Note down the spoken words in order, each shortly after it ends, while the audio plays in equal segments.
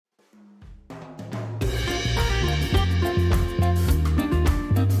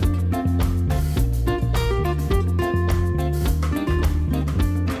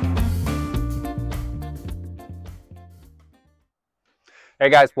Hey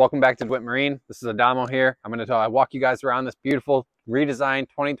guys, welcome back to Dewitt Marine. This is Adamo here. I'm going to walk you guys around this beautiful redesigned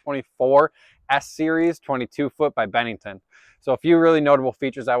 2024 S Series 22-foot by Bennington. So a few really notable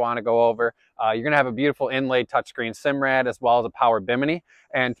features I want to go over. You're going to have a beautiful inlaid touchscreen Simrad as well as a power bimini.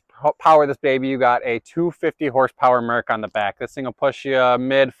 And to power this baby, you got a 250 horsepower Merc on the back. This thing will push you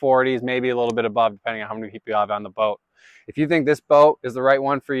mid 40s, maybe a little bit above, depending on how many people you have on the boat. If you think this boat is the right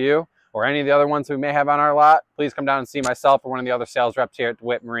one for you, or any of the other ones we may have on our lot, please come down and see myself or one of the other sales reps here at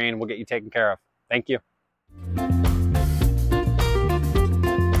Dewitt Marine. We'll get you taken care of. Thank you.